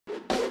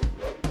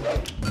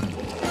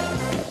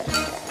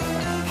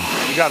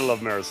You gotta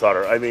love Maris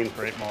Otter. I mean,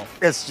 Great malt.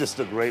 it's just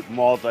a great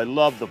malt. I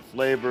love the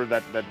flavor,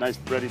 that nice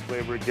bready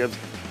flavor it gives.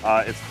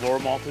 It's floor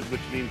malted, which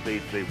means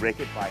they rake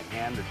it by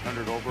hand to turn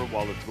it over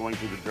while it's going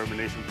through the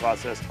germination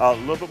process. A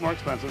little bit more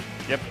expensive.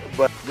 Yep.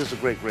 But this is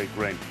a great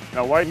grain.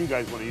 Now, why do you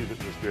guys want to use it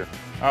in this beer?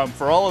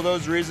 For all of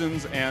those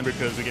reasons, and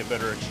because we get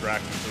better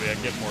extraction, so we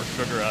get more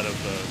sugar out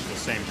of the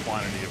same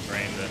quantity of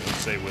grain than,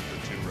 say, with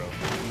the two-row.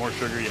 The more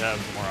sugar you have,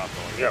 the more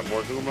alcohol you Yeah,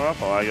 more sugar, more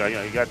alcohol.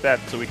 You got that.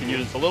 So we can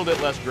use a little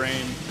bit less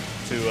grain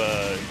to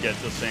get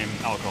the same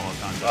alcohol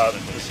content.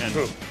 And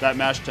true. that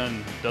mash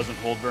tun doesn't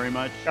hold very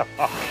much.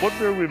 What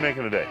beer are we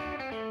making today?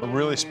 A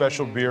really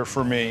special beer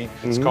for me.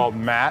 It's called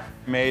Matt,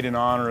 made in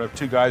honor of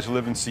two guys who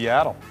live in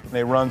Seattle.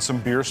 They run some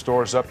beer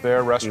stores up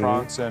there,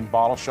 restaurants and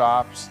bottle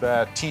shops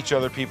that teach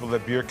other people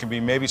that beer can be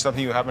maybe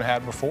something you haven't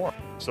had before.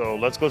 So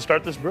let's go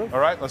start this brew. All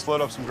right, let's load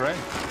up some grain.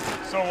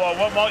 So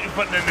what malt you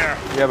putting in there?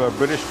 We have a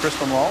British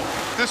crystal malt.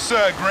 This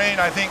grain,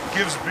 I think,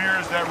 gives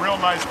beers that real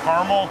nice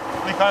caramel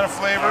kind of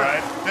flavor. All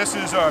right. This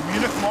is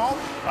Munich malt.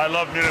 I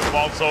love Munich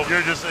malt, so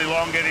you're just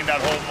elongating that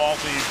whole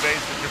malty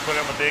base that you're putting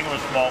in with the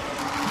English malt.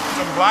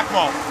 Some black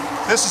malt.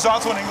 This is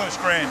also an English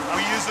grain.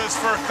 We use this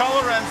for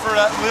color and for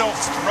that little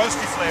roasty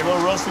A flavor.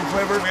 little roasting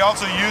flavor. We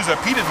also use a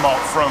peated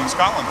malt from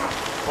Scotland.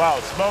 Wow,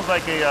 it smells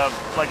like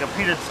a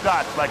peated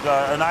Scotch, like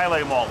an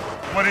Islay malt.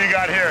 What do you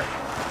got here?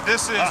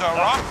 This is a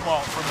rock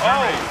malt from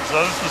Germany.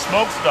 So this is the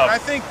smoked stuff. I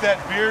think that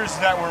beers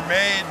that were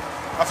made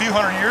a few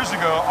hundred years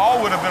ago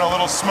all would have been a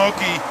little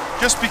smoky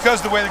just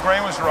because the way the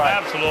grain was dried.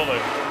 Absolutely.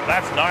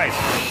 That's nice.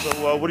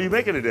 So what are you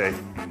making today?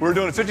 We're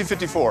doing a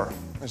 50-54.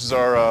 This is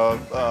our,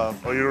 Oh,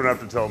 you don't have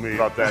to tell me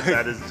about that.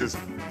 That is just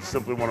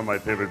simply one of my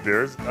favorite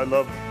beers. I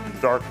love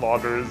dark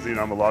lagers. You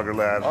know, I'm a lager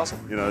lad. Awesome.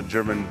 You know,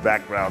 German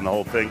background, the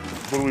whole thing.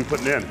 What are we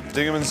putting in?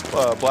 Dingemann's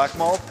black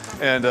malt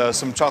and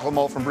some chocolate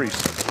malt from Breeze.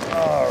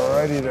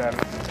 Alrighty then.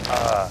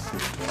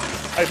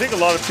 I think a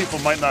lot of people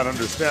might not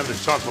understand that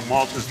chocolate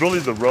malt is really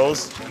the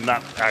roast and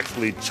not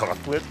actually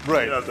chocolate.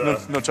 Right, You know,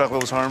 no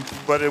chocolate was harmed.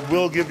 but it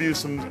will give you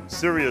some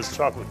serious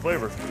chocolate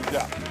flavor.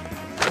 Yeah.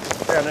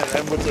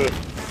 And with the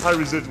high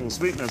residual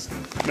sweetness.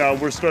 Now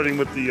we're starting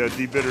with the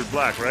debittered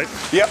black, right?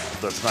 Yep.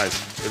 That's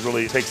nice. It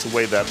really takes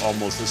away that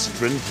almost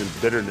astringent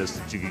bitterness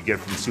that you could get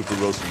from super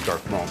roasted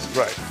dark malts.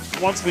 Right.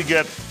 Once we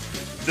get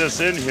this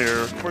in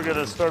here, we're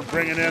gonna start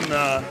bringing in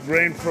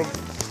grain from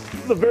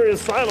the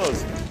various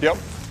silos. Yep.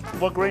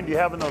 What grain do you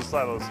have in those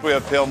silos? We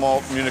have pale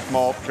malt, Munich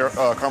malt,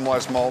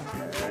 caramelized malt.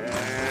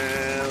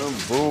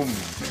 And boom.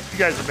 You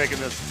guys are making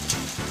this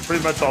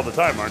pretty much all the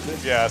time, aren't you?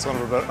 Yeah, it's one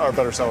of our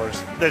better sellers.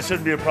 That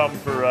shouldn't be a problem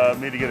for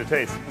me to get a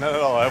taste. Not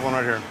at all. I have one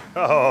right here.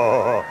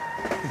 Oh,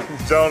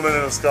 gentleman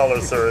and a scholar,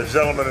 sir. A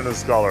gentleman and a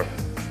scholar.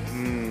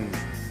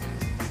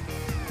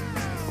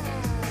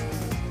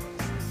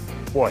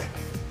 Boy,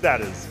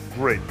 that is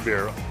great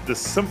beer. The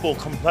simple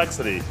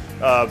complexity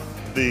of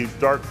the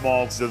dark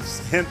malts, the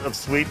hint of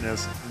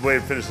sweetness, the way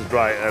it finishes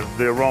dry,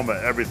 the aroma,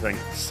 everything.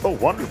 So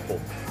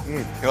wonderful.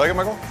 You like it,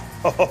 Michael?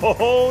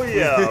 Oh,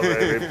 yeah,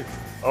 baby.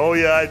 Oh,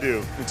 yeah, I do.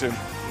 Me too.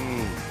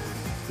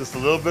 Just a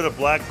little bit of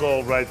black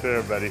gold right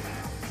there, Betty.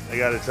 I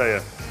got to tell you,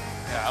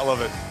 Yeah, I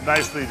love it.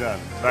 nicely done.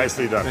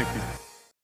 Nicely done. Thank you.